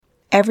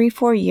Every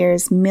 4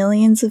 years,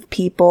 millions of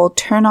people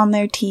turn on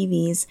their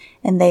TVs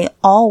and they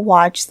all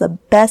watch the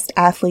best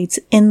athletes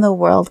in the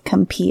world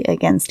compete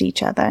against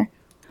each other.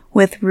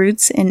 With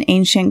roots in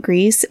ancient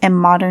Greece and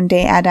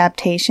modern-day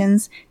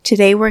adaptations,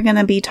 today we're going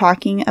to be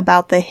talking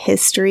about the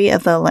history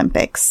of the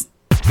Olympics.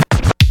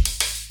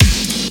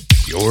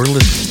 You're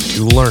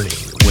listening to Learning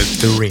with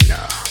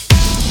Dorina.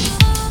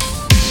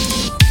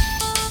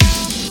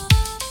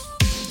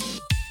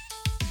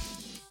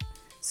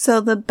 So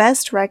the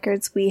best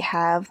records we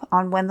have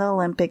on when the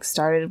Olympics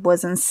started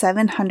was in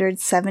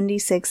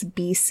 776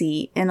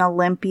 BC in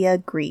Olympia,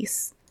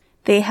 Greece.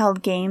 They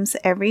held games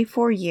every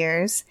 4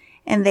 years,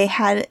 and they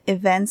had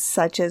events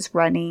such as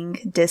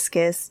running,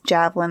 discus,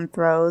 javelin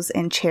throws,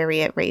 and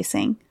chariot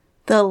racing.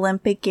 The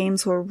Olympic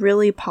Games were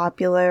really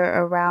popular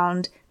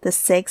around the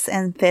 6th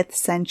and 5th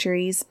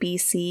centuries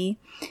BC,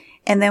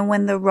 and then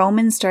when the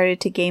Romans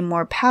started to gain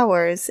more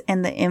powers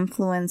and the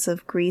influence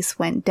of Greece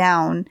went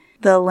down,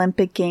 the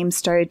Olympic Games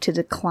started to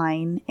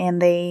decline,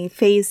 and they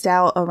phased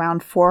out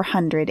around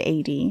 400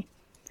 AD.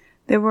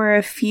 There were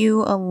a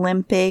few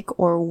Olympic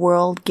or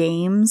World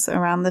Games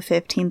around the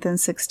 15th and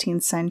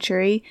 16th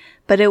century,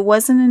 but it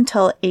wasn't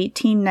until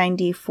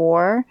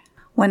 1894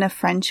 when a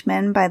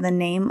Frenchman by the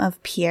name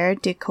of Pierre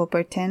de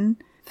Coubertin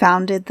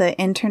founded the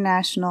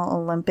International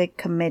Olympic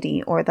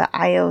Committee, or the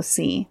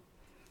IOC.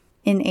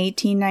 In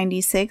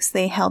 1896,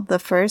 they held the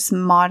first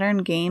modern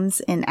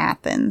games in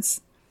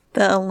Athens.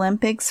 The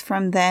Olympics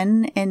from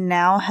then and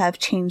now have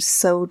changed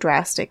so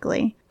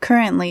drastically.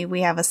 Currently,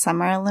 we have a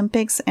Summer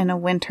Olympics and a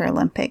Winter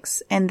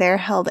Olympics, and they're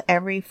held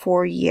every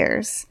 4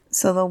 years.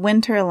 So the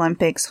Winter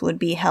Olympics would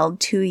be held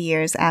 2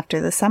 years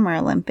after the Summer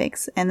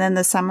Olympics, and then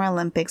the Summer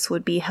Olympics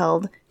would be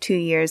held 2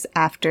 years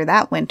after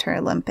that Winter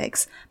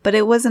Olympics. But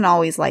it wasn't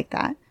always like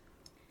that.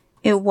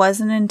 It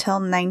wasn't until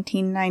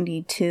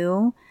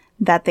 1992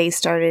 that they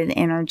started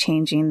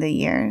interchanging the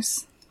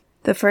years.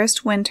 The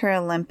first Winter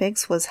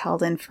Olympics was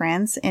held in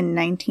France in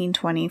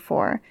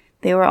 1924.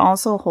 They were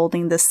also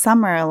holding the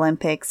Summer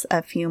Olympics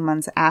a few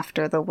months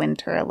after the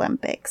Winter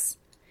Olympics.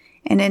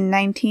 And in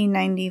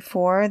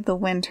 1994, the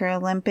Winter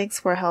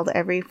Olympics were held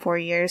every 4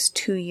 years,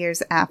 2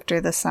 years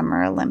after the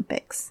Summer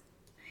Olympics.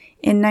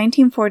 In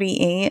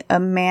 1948, a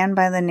man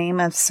by the name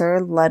of Sir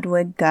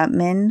Ludwig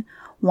Guttmann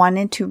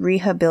wanted to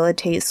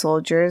rehabilitate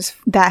soldiers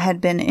that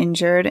had been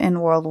injured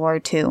in World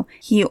War II.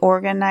 He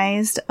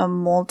organized a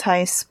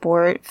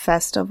multi-sport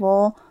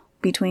festival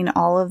between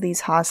all of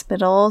these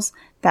hospitals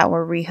that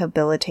were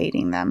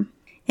rehabilitating them.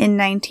 In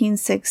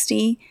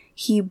 1960,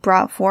 he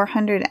brought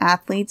 400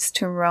 athletes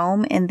to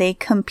Rome and they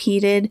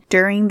competed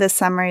during the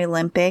Summer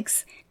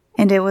Olympics,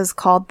 and it was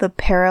called the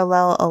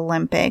Parallel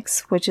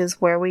Olympics, which is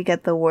where we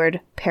get the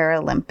word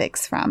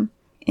Paralympics from.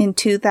 In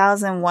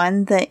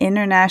 2001, the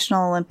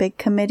International Olympic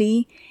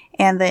Committee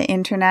and the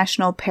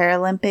International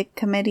Paralympic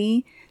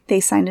Committee, they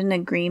signed an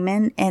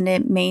agreement, and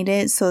it made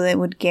it so that it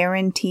would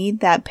guarantee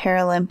that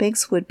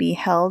Paralympics would be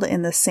held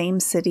in the same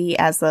city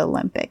as the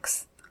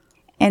Olympics.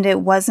 And it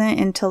wasn't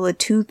until the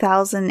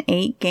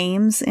 2008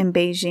 Games in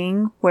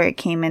Beijing where it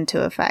came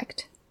into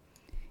effect.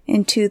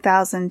 In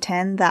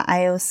 2010, the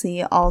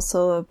IOC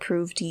also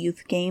approved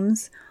Youth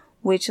Games,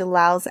 which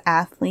allows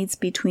athletes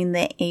between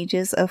the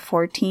ages of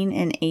 14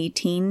 and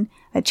 18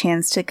 a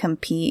chance to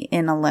compete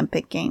in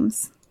Olympic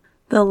Games.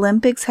 The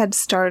Olympics had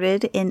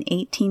started in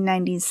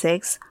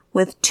 1896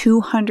 with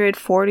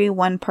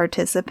 241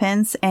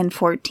 participants and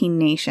 14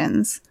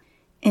 nations.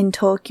 In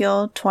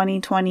Tokyo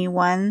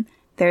 2021,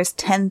 there's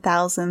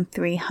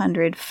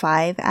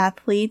 10,305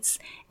 athletes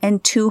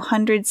and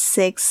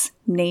 206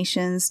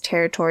 nations,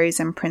 territories,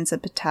 and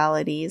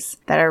principalities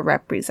that are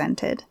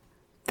represented.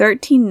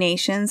 13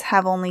 nations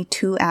have only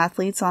 2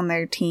 athletes on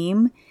their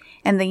team,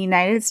 and the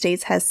United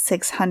States has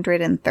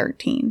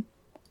 613.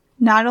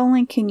 Not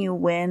only can you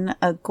win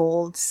a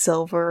gold,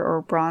 silver,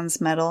 or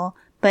bronze medal,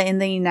 but in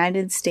the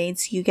United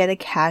States you get a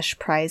cash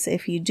prize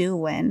if you do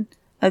win.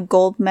 A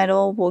gold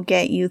medal will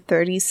get you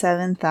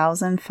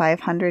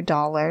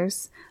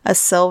 $37,500, a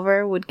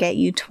silver would get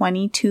you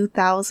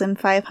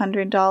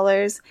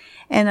 $22,500,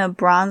 and a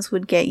bronze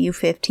would get you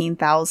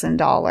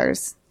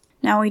 $15,000.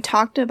 Now, we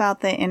talked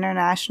about the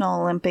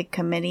International Olympic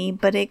Committee,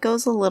 but it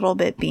goes a little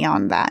bit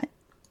beyond that.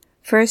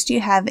 First, you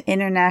have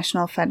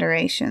international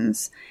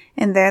federations,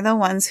 and they're the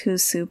ones who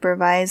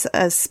supervise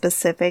a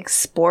specific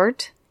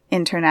sport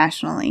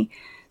internationally.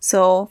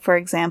 So, for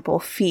example,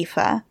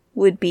 FIFA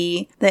would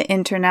be the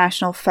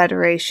International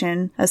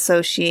Federation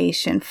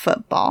Association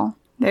Football.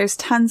 There's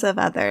tons of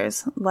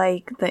others,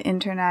 like the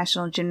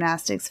International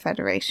Gymnastics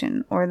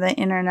Federation, or the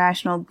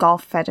International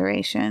Golf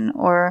Federation,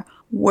 or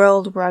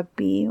World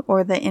Rugby,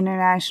 or the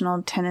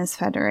International Tennis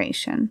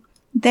Federation.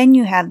 Then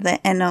you have the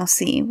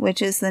NOC,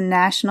 which is the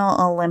National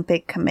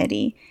Olympic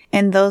Committee,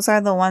 and those are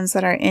the ones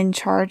that are in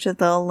charge of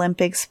the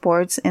Olympic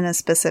sports in a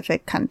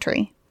specific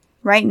country.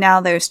 Right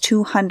now, there's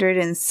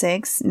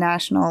 206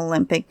 National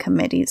Olympic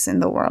Committees in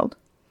the world.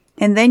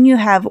 And then you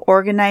have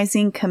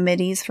organizing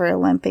committees for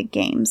Olympic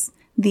Games.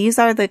 These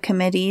are the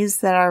committees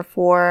that are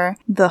for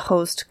the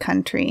host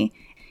country.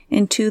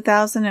 In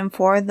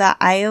 2004, the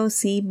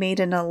IOC made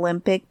an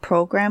Olympic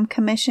Program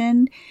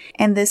Commission,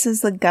 and this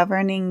is the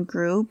governing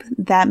group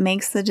that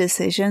makes the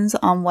decisions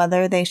on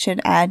whether they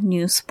should add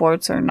new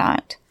sports or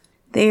not.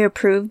 They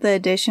approved the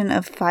addition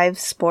of 5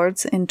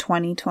 sports in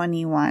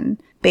 2021: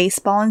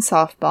 baseball and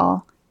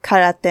softball,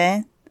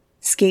 karate,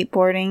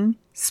 skateboarding,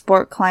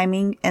 sport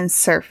climbing, and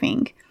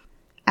surfing.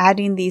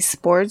 Adding these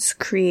sports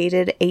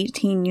created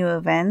 18 new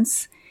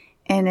events,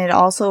 and it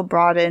also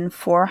brought in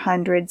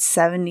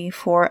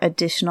 474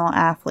 additional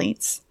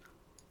athletes.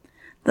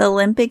 The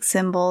Olympic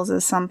symbols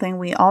is something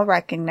we all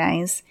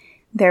recognize.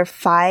 They're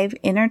 5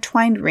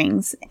 intertwined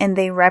rings, and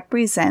they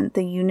represent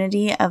the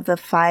unity of the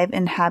 5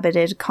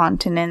 inhabited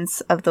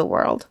continents of the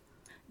world.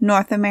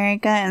 North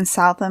America and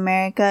South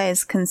America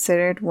is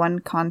considered one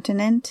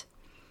continent.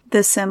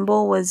 The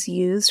symbol was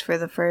used for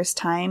the first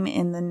time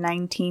in the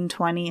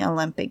 1920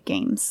 Olympic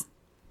Games.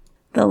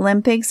 The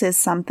Olympics is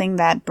something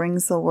that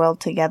brings the world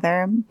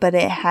together, but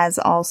it has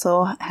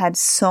also had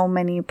so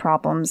many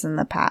problems in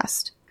the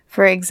past.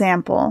 For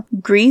example,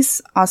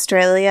 Greece,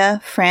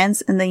 Australia,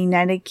 France, and the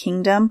United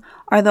Kingdom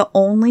are the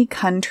only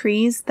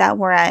countries that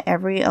were at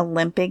every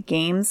Olympic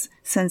Games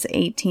since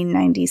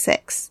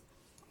 1896.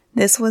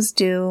 This was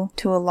due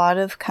to a lot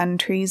of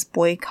countries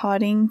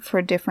boycotting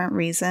for different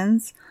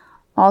reasons.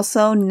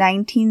 Also,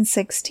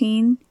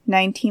 1916,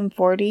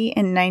 1940,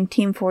 and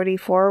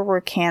 1944 were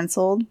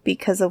cancelled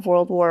because of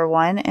World War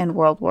I and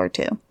World War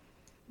II.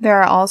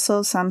 There are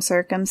also some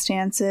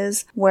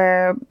circumstances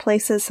where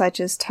places such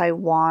as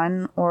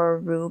Taiwan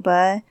or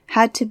Aruba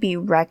had to be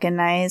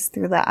recognized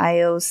through the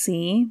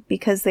IOC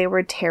because they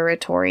were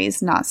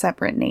territories, not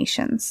separate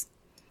nations.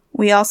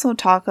 We also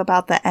talk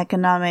about the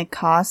economic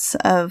costs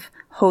of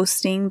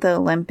hosting the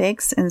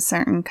Olympics in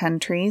certain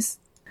countries.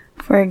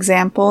 For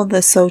example,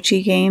 the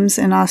Sochi Games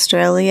in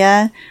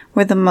Australia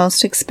were the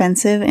most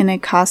expensive, and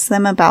it cost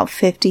them about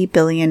 $50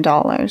 billion.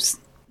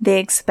 They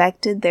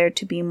expected there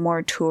to be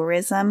more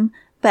tourism,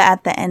 but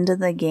at the end of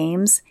the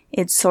games,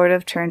 it sort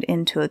of turned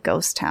into a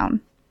ghost town.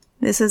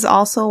 This is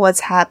also what's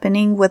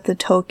happening with the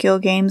Tokyo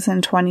Games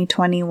in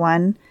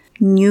 2021.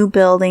 New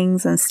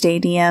buildings and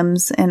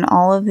stadiums and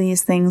all of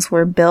these things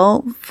were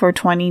built for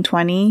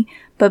 2020,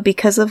 but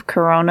because of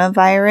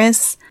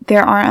coronavirus, they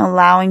aren't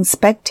allowing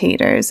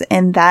spectators,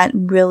 and that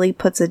really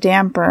puts a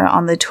damper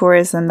on the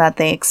tourism that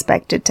they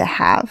expected to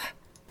have.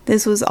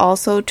 This was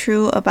also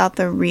true about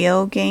the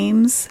Rio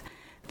Games.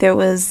 There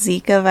was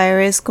Zika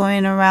virus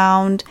going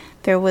around,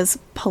 there was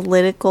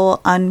political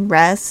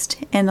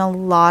unrest, and a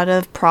lot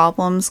of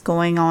problems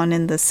going on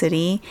in the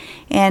city,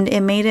 and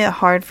it made it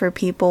hard for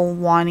people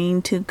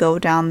wanting to go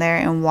down there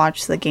and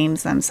watch the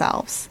games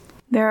themselves.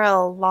 There are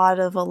a lot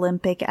of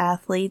Olympic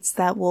athletes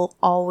that will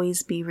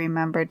always be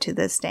remembered to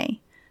this day.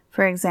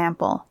 For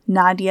example,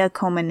 Nadia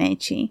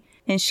Comaneci,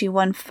 and she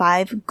won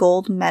 5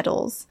 gold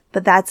medals.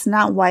 But that's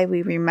not why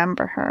we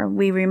remember her.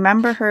 We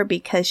remember her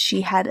because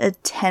she had a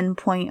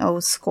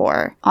 10.0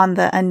 score on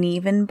the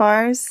uneven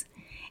bars,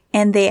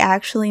 and they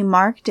actually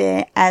marked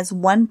it as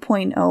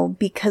 1.0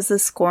 because the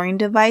scoring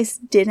device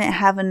didn't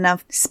have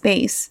enough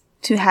space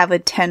to have a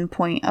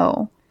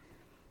 10.0.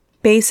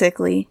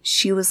 Basically,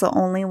 she was the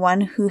only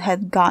one who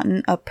had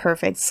gotten a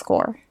perfect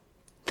score.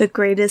 The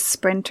greatest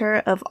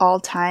sprinter of all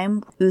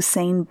time,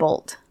 Usain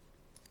Bolt.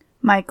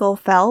 Michael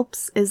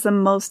Phelps is the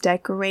most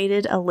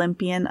decorated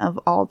Olympian of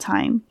all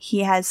time. He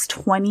has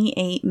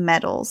 28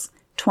 medals,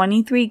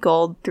 23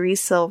 gold, 3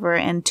 silver,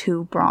 and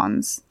 2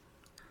 bronze.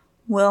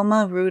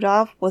 Wilma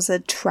Rudolph was a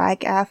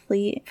track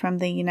athlete from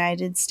the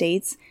United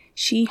States.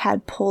 She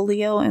had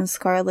polio and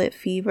scarlet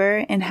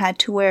fever and had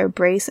to wear a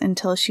brace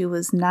until she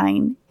was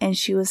 9, and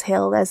she was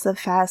hailed as the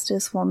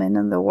fastest woman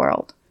in the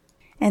world.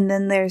 And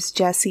then there's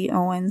Jesse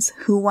Owens,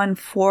 who won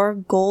 4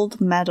 gold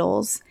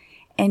medals,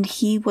 and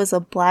he was a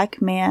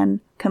black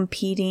man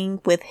competing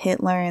with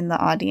Hitler in the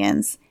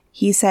audience.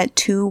 He set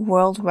 2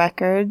 world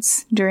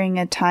records during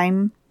a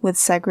time with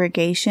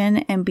segregation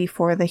and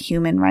before the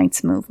human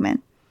rights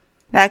movement.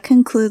 That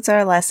concludes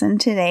our lesson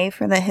today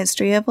for the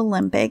history of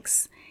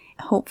Olympics.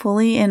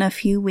 Hopefully in a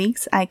few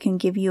weeks I can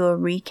give you a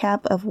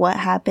recap of what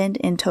happened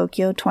in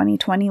Tokyo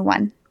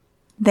 2021.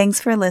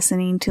 Thanks for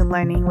listening to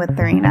Learning with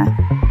Dorina.